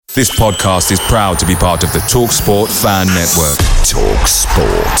This podcast is proud to be part of the TalkSport Fan Network.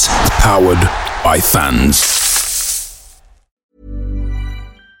 TalkSport. Powered by fans.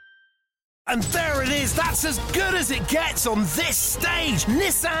 And there it is, that's as good as it gets on this stage.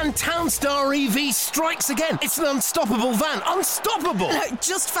 Nissan Townstar EV strikes again. It's an unstoppable van, unstoppable.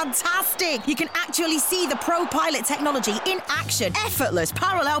 Just fantastic. You can actually see the ProPilot technology in action. Effortless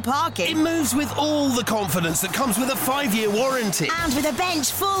parallel parking. It moves with all the confidence that comes with a 5-year warranty. And with a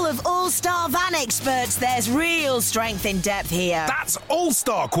bench full of all-star van experts, there's real strength in depth here. That's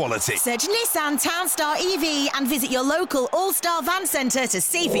all-star quality. Search Nissan Townstar EV and visit your local all-star van centre to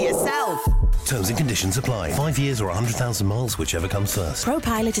see for yourself. Terms and conditions apply. 5 years or 100,000 miles, whichever comes first.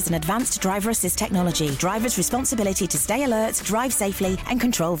 ProPilot is an advanced driver assist technology. Driver's responsibility to stay alert, drive safely, and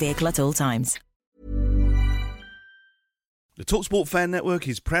control vehicle at all times. The TalkSport Fan Network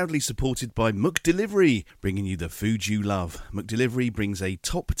is proudly supported by McDelivery, bringing you the food you love. McDelivery brings a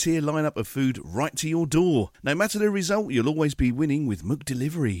top-tier lineup of food right to your door. No matter the result, you'll always be winning with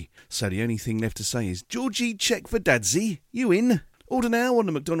McDelivery. So the only thing left to say is, Georgie, check for Dadsy. You in? Order now on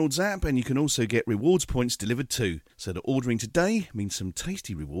the McDonald's app, and you can also get rewards points delivered too. So that ordering today means some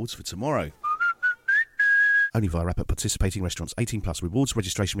tasty rewards for tomorrow. Only via app at participating restaurants. 18 plus. Rewards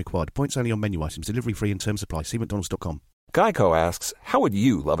registration required. Points only on menu items. Delivery free and terms apply. See mcdonalds.com. Geico asks, how would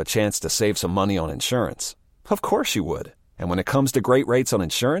you love a chance to save some money on insurance? Of course you would. And when it comes to great rates on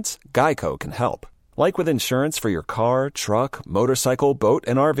insurance, Geico can help. Like with insurance for your car, truck, motorcycle, boat,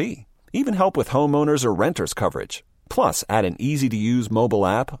 and RV. Even help with homeowners or renters coverage. Plus, add an easy-to-use mobile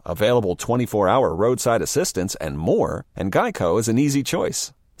app, available 24-hour roadside assistance, and more, and Geico is an easy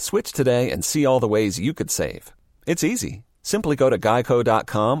choice. Switch today and see all the ways you could save. It's easy. Simply go to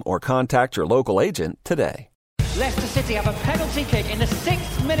geico.com or contact your local agent today. Leicester City have a penalty kick in the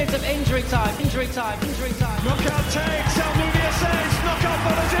 6th minute of injury time. Knockout takes, Almunia saves, knockout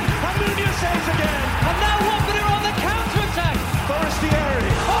follows in, Almunia saves again. And now Watford are on the counter-attack.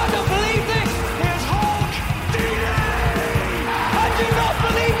 Forestieri. Oh, I don't believe this. Here's Hulk. I do not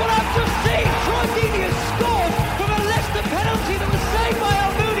believe what I've just seen. Troy Deeney has scored from a Leicester penalty that was saved by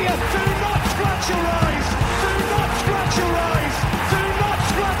Almunia. Do not scratch your eyes. Do not scratch your eyes. Do not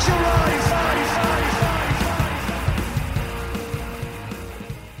scratch your eyes.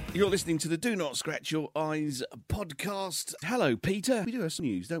 You're listening to the Do Not Scratch Your Eyes podcast. Hello, Peter. We do have some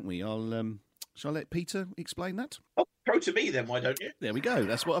news, don't we? Shall I let Peter explain that? Oh, go to me then, why don't you? There we go.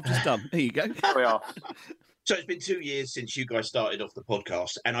 That's what I've just done. There you go. There we are. So it's been 2 years since you guys started off the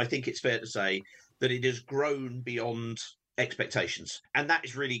podcast, and I think it's fair to say that it has grown beyond expectations. And that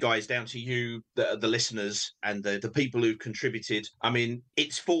is really, guys, down to you, the listeners, and the people who've contributed. I mean,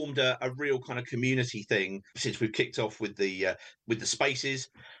 it's formed a real kind of community thing since we've kicked off with the spaces.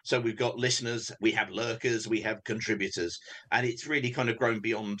 So we've got listeners, we have lurkers, we have contributors, and it's really kind of grown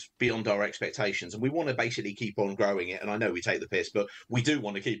beyond our expectations. And we want to basically keep on growing it. And I know we take the piss, but we do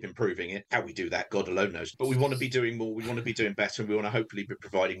want to keep improving it. How we do that, God alone knows. But we want to be doing more. We want to be doing better, and we want to hopefully be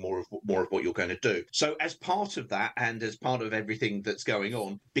providing more of what you're going to do. So as part of that, and as part of everything that's going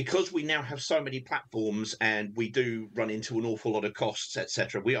on, because we now have so many platforms and we do run into an awful lot of costs,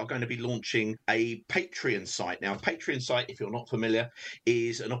 etc., we are going to be launching a Patreon site. Now, a Patreon site, if you're not familiar,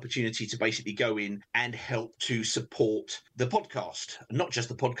 is an opportunity to basically go in and help to support the podcast, not just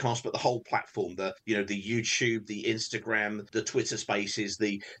the podcast, but the whole platform, the YouTube, the Instagram, the Twitter Spaces,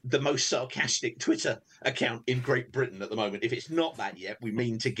 the most sarcastic Twitter account in Great Britain at the moment. If it's not that yet, we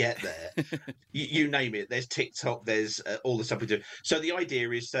mean to get there. you name it. There's TikTok, there's all the stuff we do. So the idea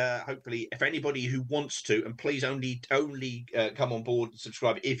is hopefully, if anybody who wants to, and please only come on board and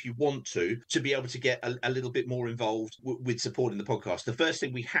subscribe if you want to be able to get a little bit more involved with supporting the podcast. The first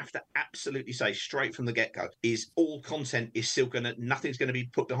thing we have to absolutely say straight from the get-go is all content is still nothing's going to be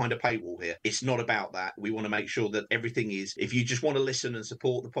put behind a paywall here. It's not about that. We want to make sure that everything is, if you just want to listen and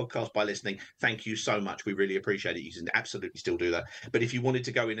support the podcast by listening, thank you so much. We really appreciate it. You can absolutely still do that. But if you wanted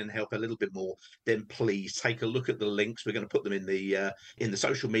to go in and help a little bit more, then please take a look at the links. We're going to put them in the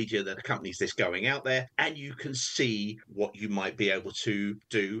social media that accompanies this going out there, and you can see what you might be able to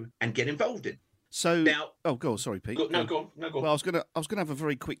do and get involved in. So now, go on. Sorry, Pete. Go on. Well, I was gonna have a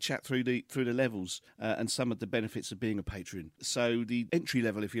very quick chat through the levels and some of the benefits of being a patron. So the entry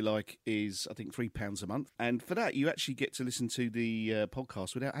level, if you like, is I think £3 a month, and for that you actually get to listen to the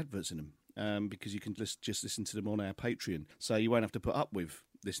podcast without adverts in them, because you can just listen to them on our Patreon. So you won't have to put up with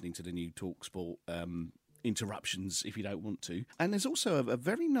listening to the new TalkSport interruptions if you don't want to. And there's also a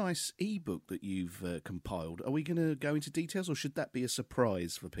very nice ebook that you've compiled. Are we going to go into details, or should that be a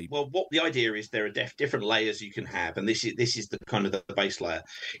surprise for people? Well, what the idea is, there are different layers you can have, and this is the kind of the base layer.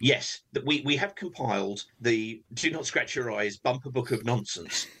 Yes, that we have compiled the Do Not Scratch Your Eyes bumper book of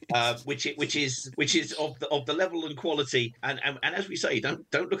nonsense, which is of the level and quality, and as we say,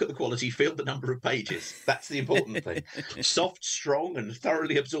 don't look at the quality, feel the number of pages. That's the important thing. Soft, strong, and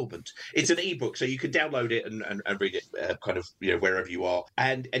thoroughly absorbent. It's an ebook, so you can download it and read it kind of wherever you are.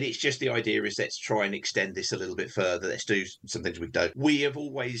 And it's just the idea is, let's try and extend this a little bit further. Let's do some things we've done. We have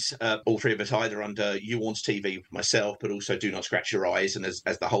always, all three of us, either under YouWants TV, myself, but also Do Not Scratch Your Eyes, and as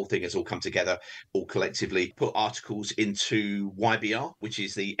the whole thing has all come together, all collectively put articles into YBR, which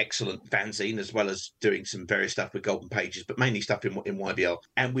is the excellent fanzine, as well as doing some various stuff with Golden Pages, but mainly stuff in YBR.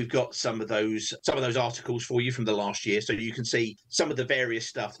 And we've got some of those articles for you from the last year, so you can see some of the various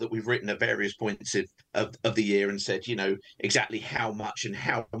stuff that we've written at various points of the year, and said, exactly how much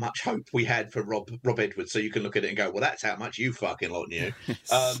hope we had for Rob Edwards. So you can look at it and go, well, that's how much you fucking lot knew.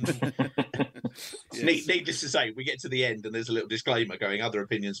 Yes. Needless to say, we get to the end and there's a little disclaimer going, other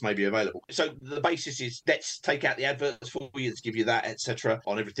opinions may be available. So the basis is, let's take out the adverts for you, let's give you that, etc.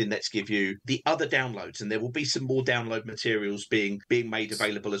 On everything, let's give you the other downloads, and there will be some more download materials being made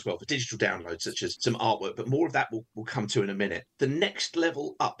available as well for digital downloads, such as some artwork, but more of that we'll come to in a minute. The next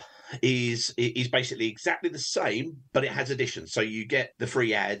level up is basically exactly the same, but it has additions. So you get the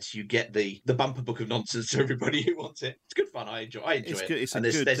free ads, you get the bumper book of nonsense to everybody who wants it. It's good fun. I enjoy it. It's good. It's a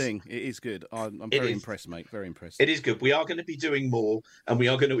good thing. It is good. I'm very impressed, mate. Very impressed. It is good. We are going to be doing more, and we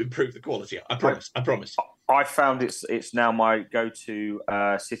are going to improve the quality. I promise. I found it's now my go-to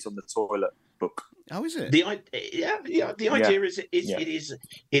sit on the toilet book. Oh, is it? The idea is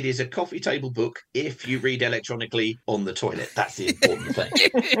it is a coffee table book if you read electronically on the toilet. That's the important thing.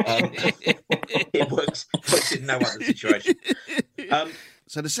 It works in no other situation.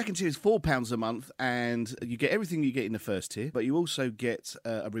 So the second tier is £4 a month, and you get everything you get in the first tier, but you also get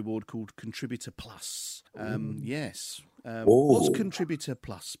a reward called Contributor Plus. Yes. What's Contributor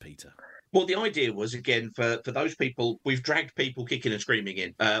Plus, Peter? Well, the idea was, again, for those people, we've dragged people kicking and screaming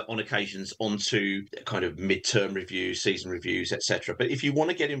in on occasions onto kind of midterm reviews, season reviews, etc. But if you want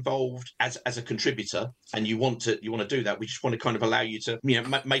to get involved as a contributor and you want to do that, we just want to kind of allow you to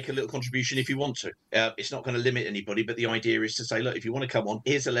make a little contribution if you want to. It's not going to limit anybody, but the idea is to say, look, if you want to come on,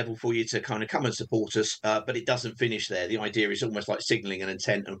 here's a level for you to kind of come and support us. But it doesn't finish there. The idea is almost like signalling an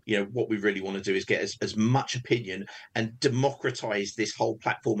intent, and what we really want to do is get as much opinion and democratize this whole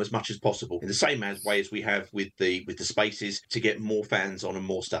platform as much as possible, in the same way as we have with the spaces, to get more fans on and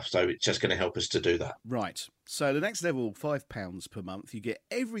more stuff. So it's just going to help us to do that. Right. So the next level, £5 per month, you get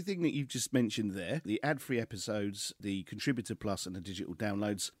everything that you've just mentioned there, the ad-free episodes, the Contributor Plus and the digital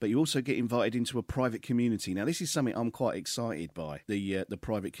downloads, but you also get invited into a private community. Now, this is something I'm quite excited by, the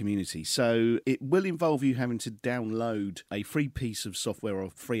private community. So it will involve you having to download a free piece of software or a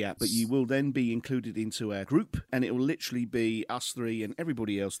free app, but you will then be included into our group, and it will literally be us three and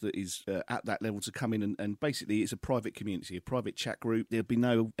everybody else that is at that level to come in, and basically it's a private community, a private chat group. There'll be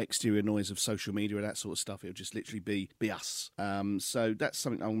no exterior noise of social media or that sort of stuff. It'll just literally be us. So that's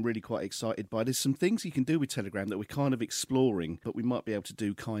something I'm really quite excited by. There's some things you can do with Telegram that we're kind of exploring, but we might be able to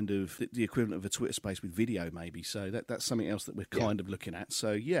do kind of the equivalent of a Twitter space with video maybe. So that's something else that we're kind of looking at.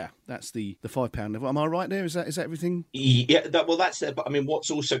 So yeah, that's the £5 level. Am I right there? Is that everything? Yeah, that's there. But I mean,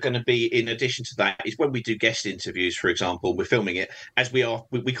 what's also going to be in addition to that is when we do guest interviews, for example, we're filming it as we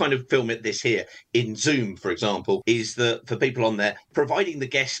kind of film it this here in Zoom, for example, is that for people on there, providing the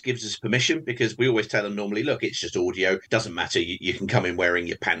guest gives us permission, because we always tell them normally, look, it's just audio, doesn't matter, you can come in wearing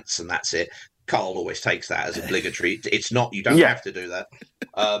your pants and that's it. Carl always takes that as obligatory. It's not, you don't have to do that.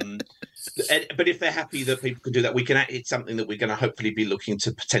 But if they're happy that people can do that, it's something that we're going to hopefully be looking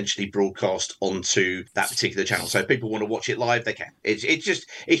to potentially broadcast onto that particular channel. So if people want to watch it live, they can. It's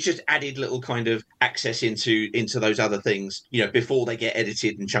just added little kind of access into those other things, before they get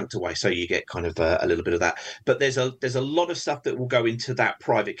edited and chunked away. So you get kind of a little bit of that. But there's a lot of stuff that will go into that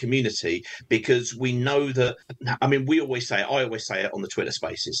private community, because we know that, I mean, I always say it on the Twitter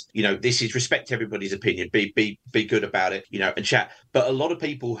spaces, this is respect everybody's opinion, be good about it, and chat. But a lot of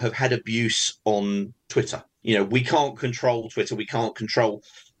people have had abuse on Twitter. We can't control Twitter. We can't control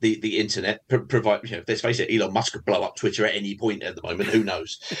the internet. Provide, let's face it, Elon Musk could blow up Twitter at any point at the moment. Who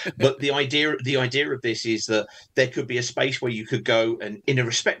knows? But the idea of this is that there could be a space where you could go and, in a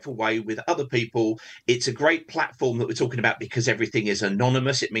respectful way, with other people. It's a great platform that we're talking about because everything is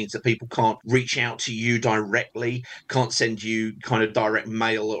anonymous. It means that people can't reach out to you directly, can't send you kind of direct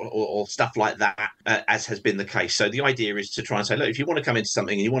mail or stuff like that, as has been the case. So the idea is to try and say, look, if you want to come into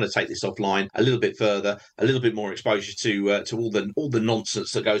something and you want to take this offline a little bit further, a little bit more exposure to all the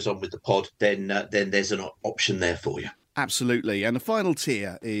nonsense that goes on with the pod, then there's an option there for you. Absolutely. And the final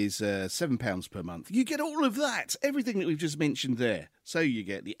tier is £7 per month. You get all of that, everything that we've just mentioned there. So you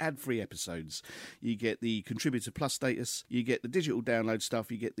get the ad-free episodes, you get the Contributor Plus status, you get the digital download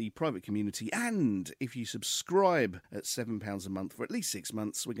stuff, you get the private community, and if you subscribe at £7 a month for at least 6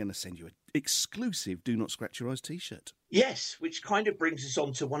 months, we're going to send you an exclusive Do Not Scratch Your Eyes t-shirt. Yes, which kind of brings us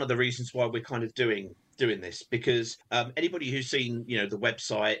on to one of the reasons why we're kind of doing this, because anybody who's seen the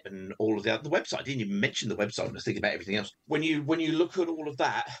website and all of the website, I didn't even mention the website, I was thinking about everything else. When you look at all of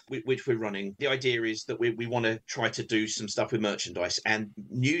that which we're running, the idea is that we want to try to do some stuff with merchandise, and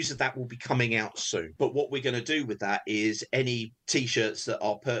news of that will be coming out soon. But what we're going to do with that is any t-shirts that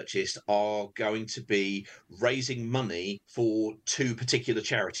are purchased are going to be raising money for 2 particular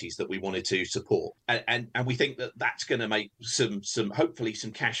charities that we wanted to support, and we think that that's going to make some hopefully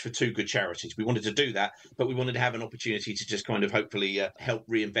some cash for 2 good charities. We wanted to do that, but we wanted to have an opportunity to just kind of hopefully help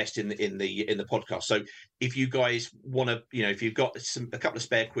reinvest in the podcast. So if you guys want to, if you've got a couple of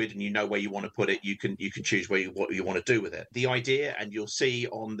spare quid and you know where you want to put it, you can choose what you want to do with it. The idea, and you'll see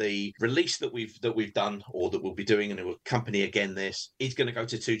on the release that we've done, or that we'll be doing, and it will accompany again this, is going to go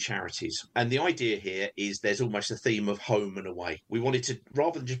to 2 charities. And the idea here is there's almost a theme of home and away. We wanted to,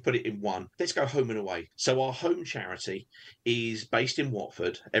 rather than just put it in one, let's go home and away. So our home charity is based in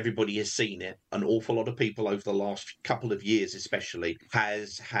Watford. Everybody has seen it. An awful lot of people over the last couple of years especially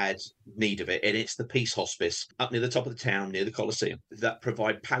has had need of it, and it's the Peace Hospice up near the top of the town, near the Colosseum, that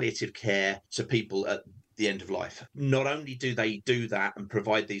provide palliative care to people at the end of life. Not only do they do that and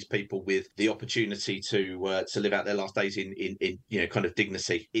provide these people with the opportunity to live out their last days in kind of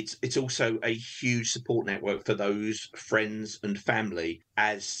dignity, it's also a huge support network for those friends and family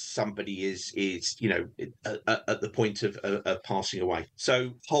as somebody is at the point of passing away. So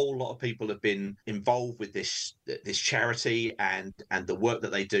a whole lot of people have been involved with this charity, and the work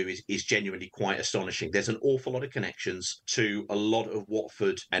that they do is genuinely quite astonishing. There's an awful lot of connections to a lot of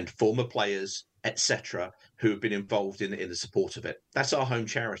Watford and former players, etc., who have been involved in the support of it. That's our home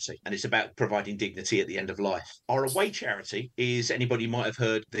charity, and it's about providing dignity at the end of life. Our away charity is, anybody might have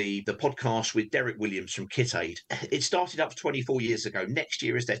heard the podcast with Derek Williams from Kit Aid. It started up 24 years ago. Next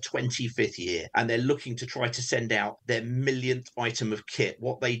year is their 25th year, and they're looking to try to send out their millionth item of kit.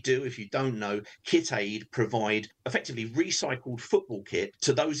 What they do, if you don't know, Kit Aid provide effectively recycled football kit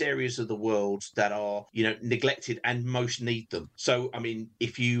to those areas of the world that are, neglected and most need them. So, I mean,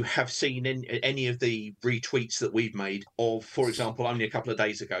 if you have seen any of the retweets that we've made of, for example, only a couple of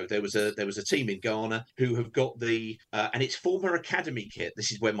days ago, there was a team in Ghana who have got and it's former academy kit.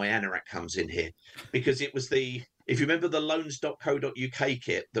 This is where my anorak comes in here, because it was if you remember the loans.co.uk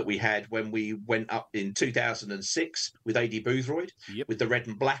kit that we had when we went up in 2006 with AD Boothroyd, with the red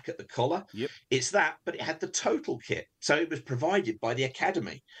and black at the collar, it's that, but it had the total kit. So it was provided by the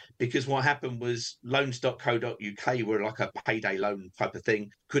academy, because what happened was loans.co.uk were like a payday loan type of thing,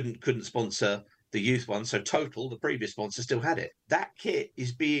 couldn't sponsor the youth one, so Total, the previous sponsor, still had it. That kit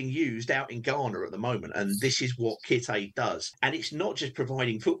is being used out in Ghana at the moment, and this is what Kit Aid does. And it's not just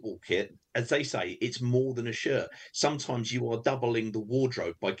providing football kit. As they say, it's more than a shirt. Sometimes you are doubling the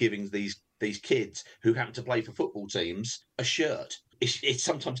wardrobe by giving these kids who happen to play for football teams a shirt. It's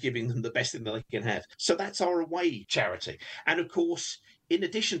sometimes giving them the best thing that they can have. So that's our away charity. And of course, in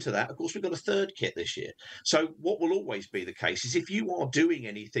addition to that, of course, we've got a third kit this year. So what will always be the case is if you are doing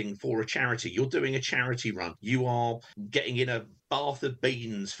anything for a charity, you're doing a charity run, you are getting in a bath of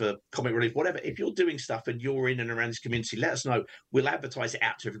beans for Comic Relief, whatever. If you're doing stuff and you're in and around this community, let us know. We'll advertise it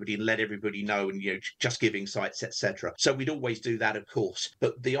out to everybody and let everybody know, and Just Giving sites, etc. So we'd always do that, of course.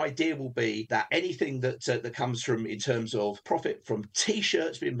 But the idea will be that anything that comes from, in terms of profit from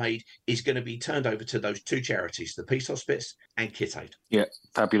T-shirts being made, is going to be turned over to those 2 charities, the Peace Hospice and Kit Aid. Yeah,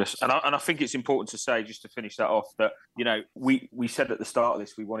 fabulous. And I think it's important to say, just to finish that off, that we said at the start of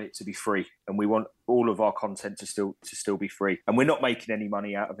this we want it to be free, and we want all of our content to still be free, and we're not making any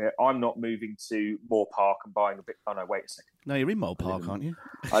money out of it. I'm not moving to Moore Park and buying a bit. Oh no, wait a second. No, you're in Moore Park, aren't you?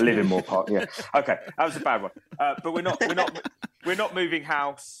 I live in Moore Park. Yeah. Okay, that was a bad one. But we're not. We're not moving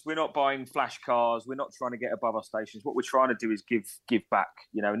house. We're not buying flash cars. We're not trying to get above our stations. What we're trying to do is give back.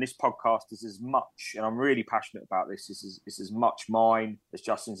 And this podcast is as much, and I'm really passionate about this. This is as much mine as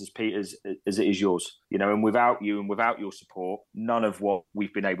Justin's, as Peter's, as it is yours. And without you and without your support, none of what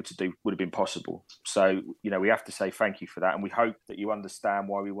we've been able to do would have been possible. So, we have to say thank you for that, and we hope that you understand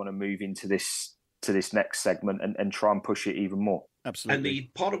why we want to move into this next segment and try and push it even more. Absolutely. And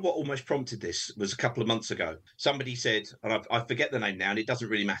the part of what almost prompted this was a couple of months ago. Somebody said, and I forget the name now, and it doesn't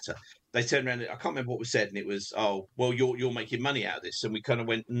really matter. They turned around, I can't remember what was said, and it was, oh, well, you're making money out of this. And we kind of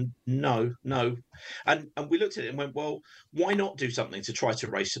went, no. And we looked at it and went, well, why not do something to try to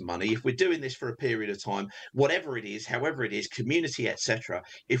raise some money? If we're doing this for a period of time, whatever it is, however it is, community, etc.,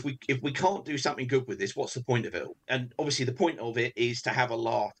 if we can't do something good with this, what's the point of it? And obviously the point of it is to have a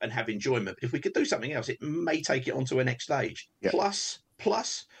laugh and have enjoyment. But if we could do something else, it may take it onto a next stage. Yeah.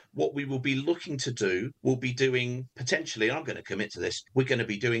 Plus, what we will be looking to do, we'll be doing potentially, and I'm going to commit to this, we're going to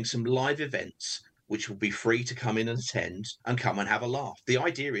be doing some live events which will be free to come in and attend and come and have a laugh. The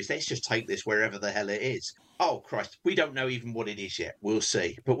idea is let's just take this wherever the hell it is. Oh, Christ, we don't know even what it is yet. We'll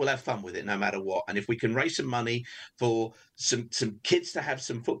see. But we'll have fun with it no matter what. And if we can raise some money for some kids to have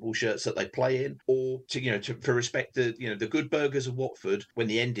some football shirts that they play in, or for respect the good burgers of Watford when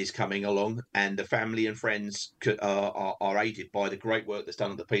the end is coming along and the family and friends are aided by the great work that's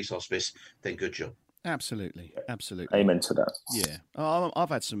done at the Peace Hospice, then good job. Absolutely. Amen to that. Yeah. I've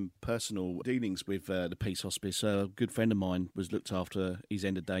had some personal dealings with the Peace Hospice. A good friend of mine was looked after his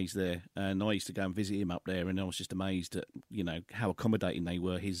end of days there, and I used to go and visit him up there, and I was just amazed at, how accommodating they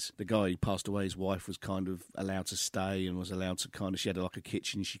were. The guy who passed away, his wife was kind of allowed to stay and was allowed to she had like a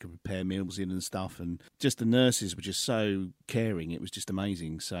kitchen she could prepare meals in and stuff, and just the nurses were just so caring. It was just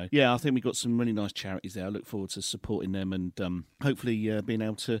amazing. So, yeah, I think we got some really nice charities there. I look forward to supporting them and hopefully being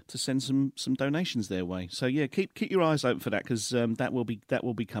able to send some donations their way. So yeah, keep your eyes open for that, because that will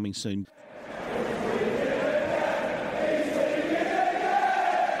be coming soon.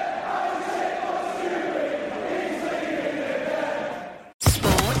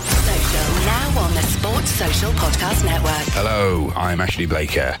 Sports Social, now on the Sports Social Podcast Network. Hello, I'm Ashley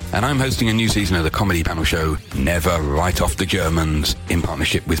Blaker, and I'm hosting a new season of the comedy panel show Never Write Off the Germans in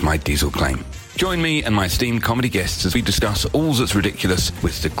partnership with My Diesel Claim. Join me and my esteemed comedy guests as we discuss all that's ridiculous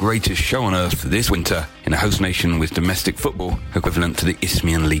with the greatest show on earth this winter in a host nation with domestic football equivalent to the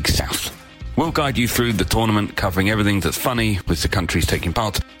Isthmian League South. We'll guide you through the tournament, covering everything that's funny with the countries taking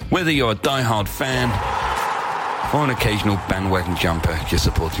part, whether you're a die-hard fan or an occasional bandwagon jumper just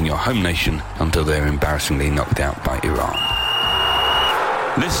supporting your home nation until they're embarrassingly knocked out by Iran.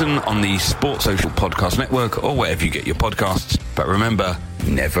 Listen on the Sports Social Podcast Network or wherever you get your podcasts. But remember,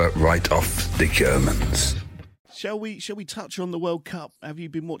 never write off the Germans. Shall we touch on the World Cup? Have you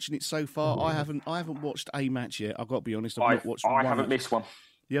been watching it so far? I haven't watched a match yet. I've got to be honest. I've not watched one. I haven't missed one.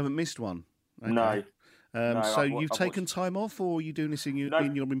 You haven't missed one? Okay. No. So you've taken time off, or are you doing this in your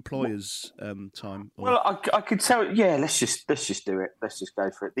employer's time? Or? Well, I could tell. Yeah, let's just do it. Let's just go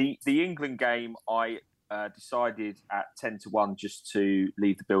for it. The England game, I decided at 10-1 just to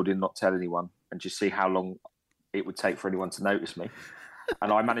leave the building, not tell anyone, and just see how long it would take for anyone to notice me.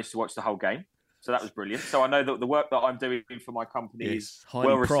 And I managed to watch the whole game. So that was brilliant. So I know that the work that I'm doing for my company is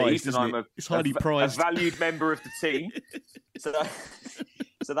well received, and I'm a valued member of the team. So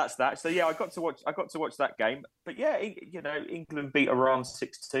that's that. So yeah, I got to watch that game. But yeah, England beat Iran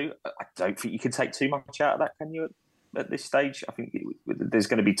 6-2. I don't think you can take too much out of that, can you? At this stage, I think there's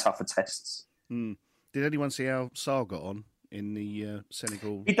going to be tougher tests. Did anyone see how Sarr got on in the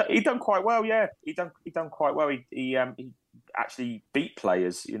Senegal? He done quite well. Yeah, he done quite well. He actually beat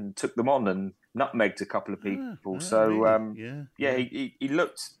players and took them on and nutmegged a couple of people. He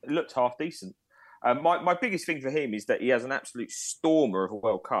looked half decent. My biggest thing for him is that he has an absolute stormer of a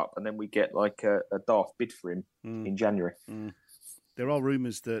World Cup, and then we get like a daft bid for him in January. There are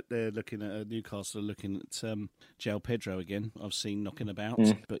rumours that they're looking at Newcastle, looking at João Pedro again. I've seen knocking about,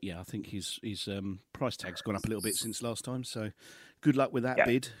 but yeah, I think his price tag's gone up a little bit since last time. So good luck with that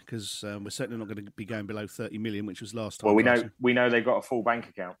bid, because we're certainly not going to be going below 30 million, which was last time. Well, we know they've got a full bank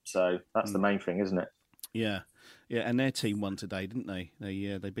account, so that's the main thing, isn't it? Yeah, and their team won today, didn't they?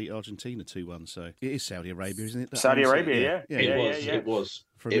 They beat Argentina 2-1. So it is Saudi Arabia, isn't it? Saudi Arabia, yeah. It was.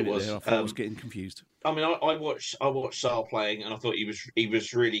 For a minute there, I thought I was getting confused. I mean, I watched Sarr playing, and I thought he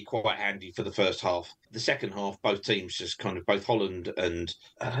was really quite handy for the first half. The second half, both teams just kind of, both Holland and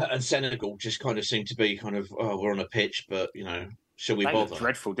Senegal just kind of seemed to be kind of, we're on a pitch, but shall we bother? They looked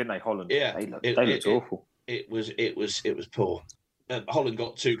dreadful, didn't they, Holland? Yeah, they looked awful. It was poor. Holland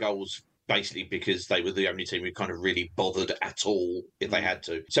got 2 goals basically because they were the only team who kind of really bothered at all if they had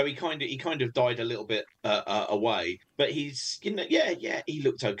to. So he kind of died a little bit away. But he's, he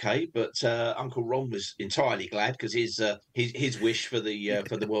looked okay. But Uncle Ron was entirely glad because his wish for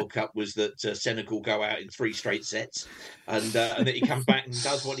the World Cup was that Senegal go out in 3 straight sets, and that he comes back and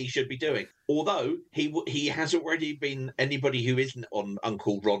does what he should be doing. Although he has already been, anybody who isn't on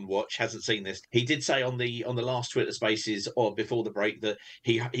Uncle Ron watch hasn't seen this. He did say on the last Twitter Spaces or before the break that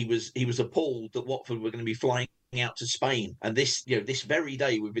he was appalled that Watford were going to be flying out to Spain, and this very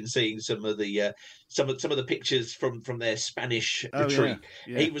day we've been seeing some of the pictures from their Spanish retreat.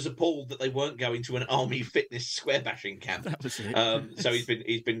 Yeah. He was appalled that they weren't going to an army fitness square bashing camp. That was it. So he's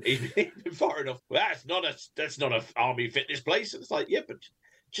been firing off. Well, that's not a army fitness place. It's like, yeah, but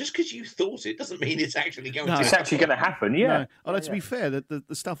just because you thought it doesn't mean it's actually going to happen. It's actually going to happen, yeah. No. Although, to be fair, the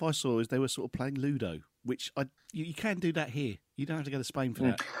stuff I saw is they were sort of playing Ludo, which you can do that here. You don't have to go to Spain for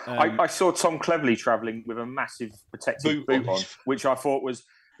that. I saw Tom Cleverley travelling with a massive protective boot on, which I thought was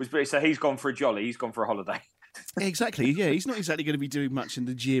pretty. So he's gone for a jolly. He's gone for a holiday. Exactly. Yeah, he's not exactly going to be doing much in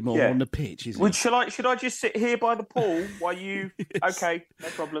the gym or on the pitch, is he? Should I just sit here by the pool while you? Yes. Okay, no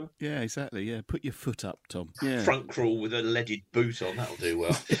problem. Yeah, exactly. Yeah, put your foot up, Tom. Yeah. Front crawl with a leaded boot on. That'll do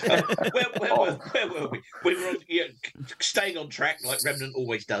well. Where were we? We were staying on track like Remnant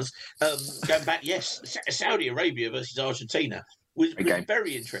always does. Going back, yes, Saudi Arabia versus Argentina was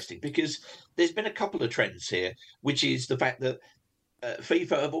very interesting because there's been a couple of trends here, which is the fact that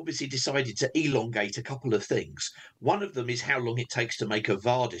FIFA have obviously decided to elongate a couple of things. One of them is how long it takes to make a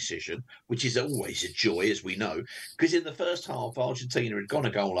VAR decision, which is always a joy, as we know, because in the first half, Argentina had gone a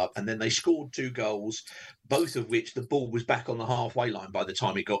goal up and then they scored 2 goals, both of which the ball was back on the halfway line by the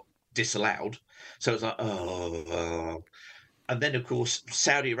time it got disallowed. So it's like, And then, of course,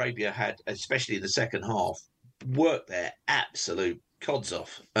 Saudi Arabia had, especially in the second half, worked their absolute cods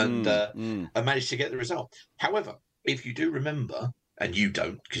off and managed to get the result. However, if you do remember, and you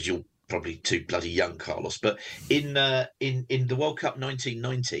don't because you're probably too bloody young, Carlos, but in the World Cup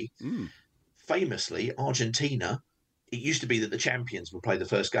 1990, famously, Argentina, it used to be that the champions would play the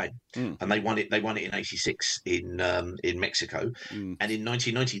first game, and they won it in '86 in Mexico, and in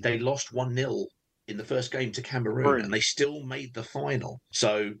 1990 they lost 1-0 in the first game to Cameroon, and they still made the final.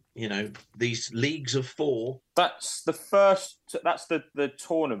 So, these leagues of 4. That's the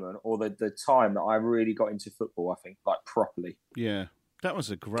tournament or the time that I really got into football, I think, like properly. Yeah, that was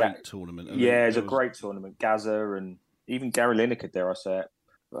a great tournament. Yeah, it was a great tournament. Gaza and even Gary Lineker, dare I say it.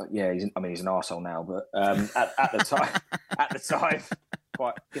 But yeah, he's an arsehole now, but at the time,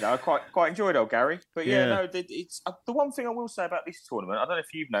 quite enjoyed old Gary. But it's the one thing I will say about this tournament. I don't know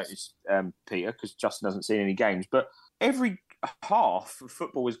if you've noticed, Peter, because Justin hasn't seen any games, but every half of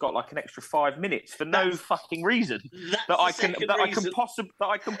football has got like an extra 5 minutes for no fucking reason that I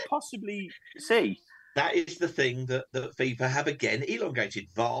can possibly see. That is the thing that FIFA have again elongated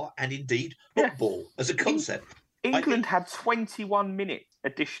VAR and indeed football as a concept. England had 21 minutes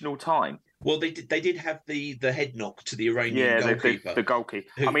additional time. Well, they did have the head knock to the Iranian goalkeeper. The goalkeeper.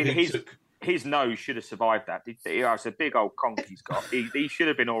 His nose should have survived that. It's a big old conk he's got. He should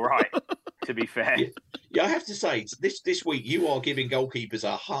have been all right, to be fair. Yeah, I have to say, this week you are giving goalkeepers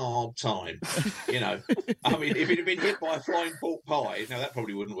a hard time. I mean, if it had been hit by a flying pork pie, now that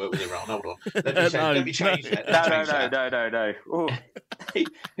probably wouldn't work with Iran. Hold on. Let me change that. No.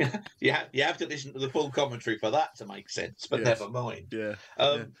 You have to listen to the full commentary for that to make sense, but never mind.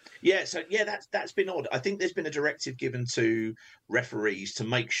 That's been odd. I think there's been a directive given to referees to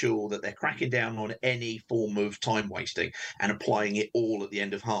make sure that they're cracking down on any form of time wasting and applying it all at the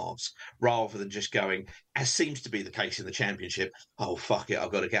end of halves, rather than just going, as seems to be the case in the Championship, oh, fuck it,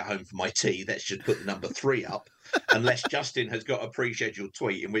 I've got to get home for my tea, let's just put the number 3 up, unless Justin has got a pre-scheduled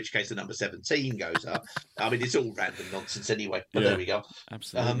tweet, in which case the number 17 goes up. I mean, it's all random nonsense anyway, but there we go.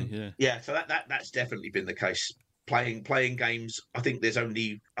 Absolutely, so that's definitely been the case. Playing games, I think there's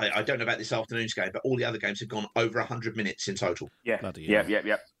only, I don't know about this afternoon's game, but all the other games have gone over 100 minutes in total. Yeah.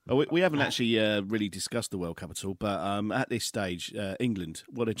 Well, we haven't actually really discussed the World Cup at all, but at this stage, England,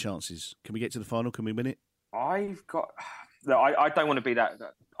 what are chances? Can we get to the final? Can we win it? I don't want to be that.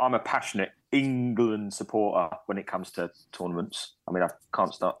 I'm a passionate England supporter when it comes to tournaments. I mean, I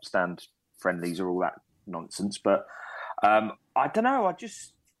can't stand friendlies or all that nonsense, but I don't know. I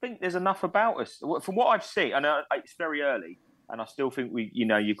just think there's enough about us. From what I've seen, and it's very early, and I still think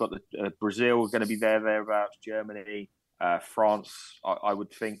you've got the Brazil going to be thereabouts, Germany, France, I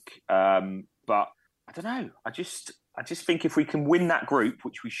would think. But I don't know. I just think if we can win that group,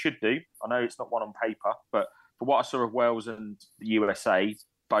 which we should do, I know it's not one on paper, but for what I saw of Wales and the USA,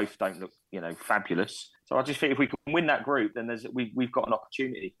 both don't look, fabulous. So I just think if we can win that group, then we've got an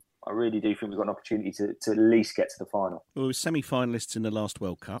opportunity. I really do think we've got an opportunity to at least get to the final. Well, we were semi-finalists in the last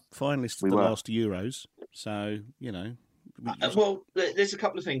World Cup, finalists in the last Euros. So, you know. Well, there's a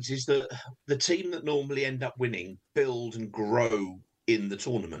couple of things. Is that the team that normally end up winning build and grow in the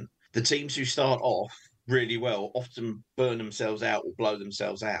tournament. The teams who start off really well often burn themselves out or blow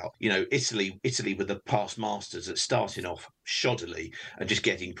themselves out. You know, Italy were the past masters at starting off shoddily and just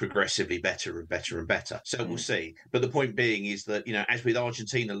getting progressively better and better and better. So we'll see. But the point being is that, you know, as with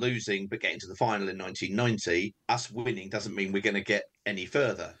Argentina losing but getting to the final in 1990, us winning doesn't mean we're going to get any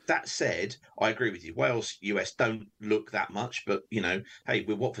further. That said, I agree with you. Wales, US don't look that much, but, you know, hey,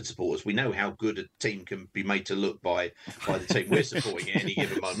 we're Watford supporters. We know how good a team can be made to look by the team we're supporting at any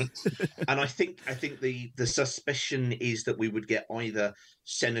given moment. And I think the suspicion is that we would get either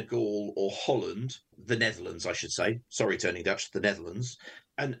Senegal or Holland, the Netherlands, I should say. Sorry, turning Dutch, the Netherlands.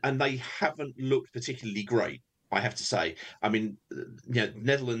 And they haven't looked particularly great, I have to say. I mean, you know,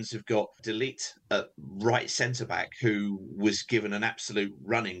 Netherlands have got De Ligt at right centre-back, who was given an absolute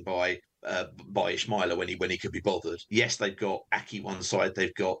running by Ismaila when he could be bothered. Yes, they've got Aki one side,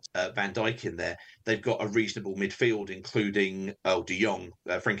 they've got Van Dijk in there. They've got a reasonable midfield, including De Jong,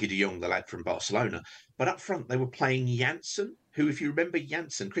 Frenkie De Jong, the lad from Barcelona. But up front, they were playing Janssen, who, if you remember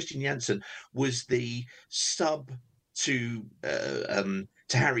Christian Janssen, was the sub to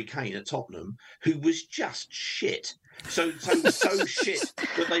Harry Kane at Tottenham, who was just shit. So shit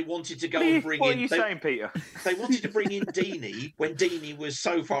that they wanted to go and bring in. What are you saying, Peter? They wanted to bring in Deeney when Deeney was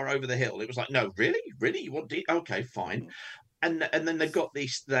so far over the hill. It was like, no, really, you want Deeney? Okay, fine. And then they've got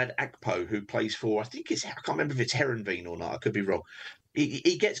this lad Akpo, who plays for, I can't remember if it's Heerenveen or not. I could be wrong.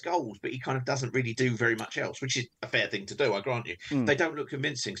 He gets goals, but he kind of doesn't really do very much else, which is a fair thing to do, I grant you. They don't look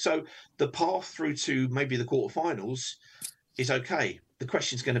convincing. So the path through to maybe the quarterfinals is okay. The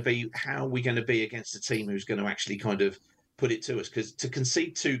question's going to be, how are we going to be against a team who's going to actually kind of put it to us? Because to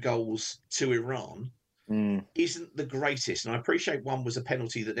concede 2 goals to Iran isn't the greatest. And I appreciate one was a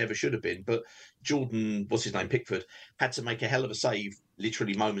penalty that never should have been, but Jordan, Pickford, had to make a hell of a save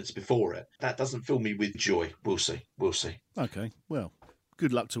literally moments before it. That doesn't fill me with joy. We'll see. Okay, well,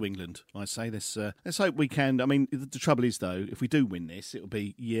 good luck to England, I say. Let's hope we can. I mean, the trouble is, though, if we do win this, it'll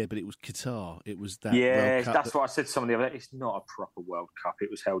be, but it was Qatar. It was that World Cup. That's what I said to somebody the other day. It's not a proper World Cup.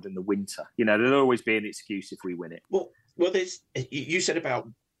 It was held in the winter. You know, there'll always be an excuse if we win it. Well, you said about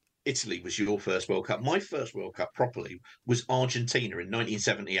Italy was your first World Cup. My first World Cup properly was Argentina in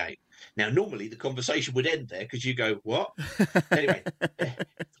 1978. Now, normally the conversation would end there because you go, what? Anyway,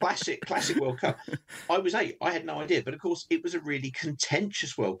 classic World Cup. I was 8. I had no idea. But, of course, it was a really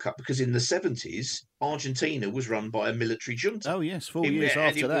contentious World Cup because in the 70s, Argentina was run by a military junta. Oh, yes, 4 years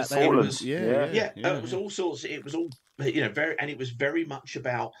after that. It was all sorts. It was all, you know, it was very much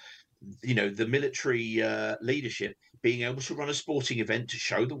about, you know, the military leadership being able to run a sporting event to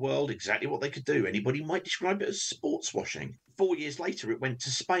show the world exactly what they could do. Anybody might describe it as sports washing. 4 years later, it went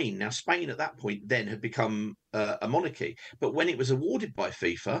to Spain. Now, Spain at that point then had become a monarchy. But when it was awarded by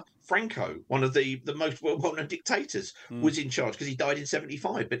FIFA, Franco, one of the most well-known dictators, was in charge because he died in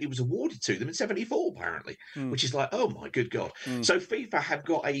 75, but it was awarded to them in 74, apparently, which is like, oh, my good God. So FIFA have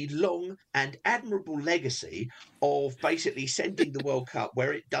got a long and admirable legacy of basically sending the World Cup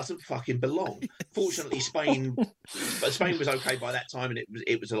where it doesn't fucking belong. Fortunately, Spain was okay by that time, and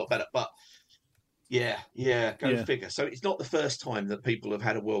it was a lot better. But go figure. So it's not the first time that people have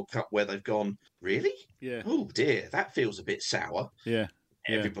had a World Cup where they've gone, really? Yeah. Oh dear, that feels a bit sour. Yeah.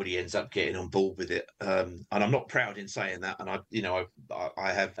 Everybody ends up getting on board with it, and I'm not proud in saying that. And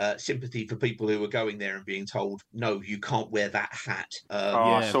I have sympathy for people who are going there and being told, no, you can't wear that hat.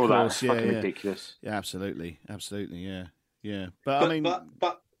 I saw that. It's fucking ridiculous. Yeah, absolutely, yeah.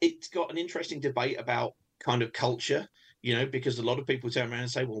 But it's got an interesting debate about kind of culture. You know, because a lot of people turn around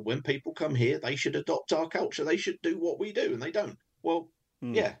and say, well, when people come here, they should adopt our culture. They should do what we do, and they don't. Well,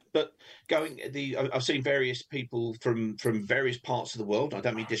 yeah, but I've seen various people from various parts of the world, I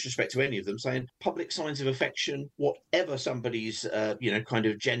don't mean disrespect to any of them, saying public signs of affection, whatever somebody's, kind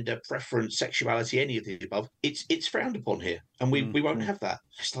of gender preference, sexuality, any of the above, it's frowned upon here. And we won't have that.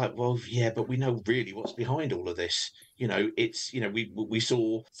 It's like, well, yeah, but we know really what's behind all of this. You know, it's, you know, we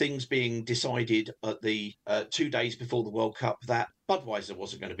saw things being decided at the 2 days before the World Cup that Budweiser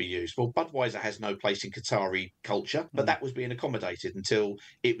wasn't going to be used. Well, Budweiser has no place in Qatari culture, but that was being accommodated until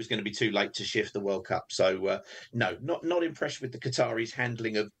it was going to be too late to shift the World Cup. So, no, not impressed with the Qataris'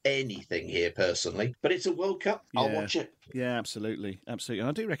 handling of anything here, personally. But it's a World Cup. Yeah. I'll watch it. Yeah, absolutely. And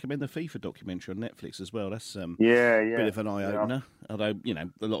I do recommend the FIFA documentary on Netflix as well. That's a bit of an eye-opener. Although,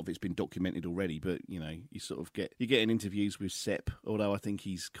 a lot of it's been documented already, but, you sort of you're getting interviews with Sepp, although I think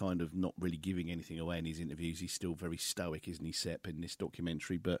he's kind of not really giving anything away in his interviews. He's still very stoic, isn't he, Sepp, in this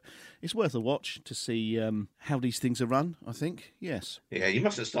documentary? But it's worth a watch to see how these things are run, I think. Yes. Yeah, you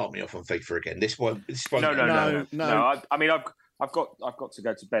mustn't start me off on FIFA again. This one. No. I mean, I've got to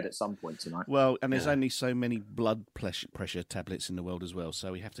go to bed at some point tonight. Well, and there's only so many blood pressure tablets in the world as well,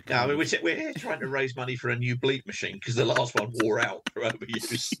 so we have to. We're here trying to raise money for a new bleep machine because the last one wore out for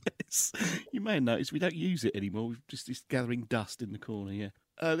overuse. Yes. You may have noticed we don't use it anymore. We've just gathering dust in the corner. Yeah.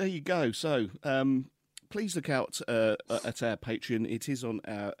 There you go. So. Please look out at our Patreon. It is on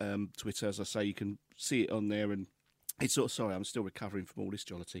our Twitter, as I say. You can see it on there, and it's sort of sorry. I'm still recovering from all this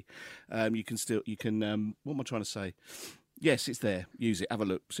jollity. You can. What am I trying to say? Yes, it's there. Use it. Have a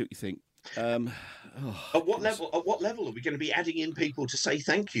look. See what you think. At what level are we going to be adding in people to say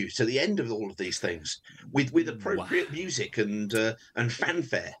thank you to the end of all of these things with appropriate music and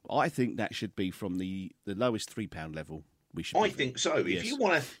fanfare? I think that should be from the lowest £3 level. I think so. Yes. If you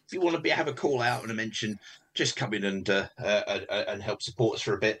want to have a call out and a mention, just come in and help support us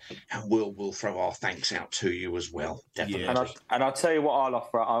for a bit, and we'll throw our thanks out to you as well. Definitely. Yeah. And I'll tell you what I'll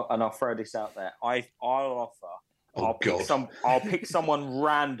offer, and I'll throw this out there. I'll pick someone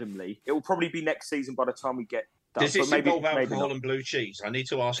randomly. It will probably be next season by the time we get done. Does this involve alcohol and blue cheese? I need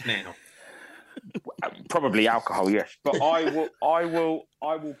to ask now. Probably alcohol, yes. But I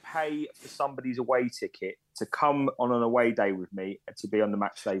will pay for somebody's away ticket to come on an away day with me and to be on the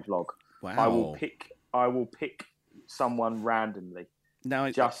Matchday vlog. Wow. I will pick someone randomly. Now,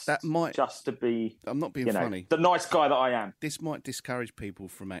 just to be. I'm not being funny. The nice guy that I am. This might discourage people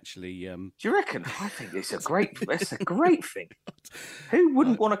from actually. Do you reckon? I think it's a great thing. Who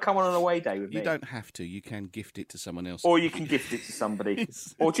wouldn't want to come on an away day with me? You don't have to. You can gift it to someone else, or you can gift it to somebody,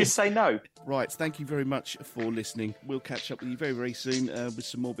 or just say no. Right. Thank you very much for listening. We'll catch up with you very, very soon with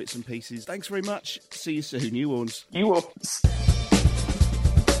some more bits and pieces. Thanks very much. See you soon. New Orleans.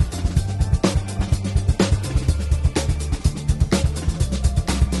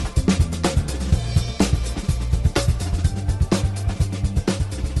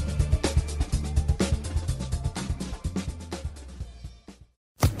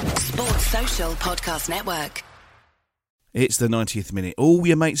 Social Podcast Network. It's the 90th minute. All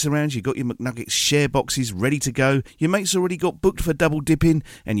your mates around, you got your McNuggets share boxes ready to go. Your mates already got booked for double dipping,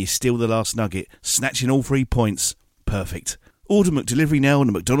 and you steal the last nugget, snatching all 3 points. Perfect. Order McDelivery now on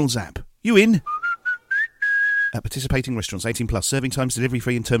the McDonald's app. You in? At participating restaurants, 18 plus, serving times, delivery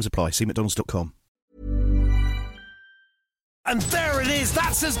free, and terms apply. See mcdonalds.com. And there it is,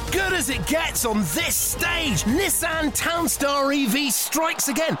 that's as good as it gets on this stage. Nissan Townstar EV strikes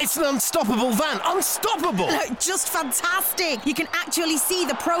again. It's an unstoppable van, unstoppable. Look, just fantastic. You can actually see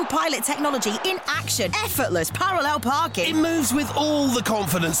the ProPilot technology in action. Effortless parallel parking. It moves with all the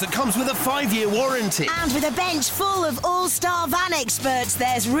confidence that comes with a 5-year warranty. And with a bench full of all-star van experts,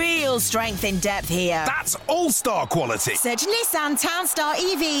 there's real strength in depth here. That's all-star quality. Search Nissan Townstar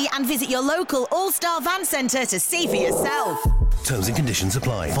EV and visit your local all-star van centre to see for yourself. Terms and conditions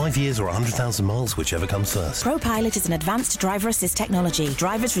apply. 5 years or 100,000 miles, whichever comes first. ProPilot is an advanced driver assist technology.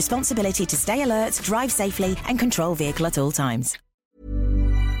 Driver's responsibility to stay alert, drive safely, and control vehicle at all times.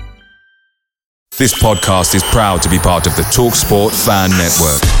 This podcast is proud to be part of the TalkSport Fan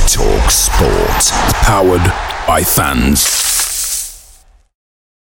Network. TalkSport. Powered by fans.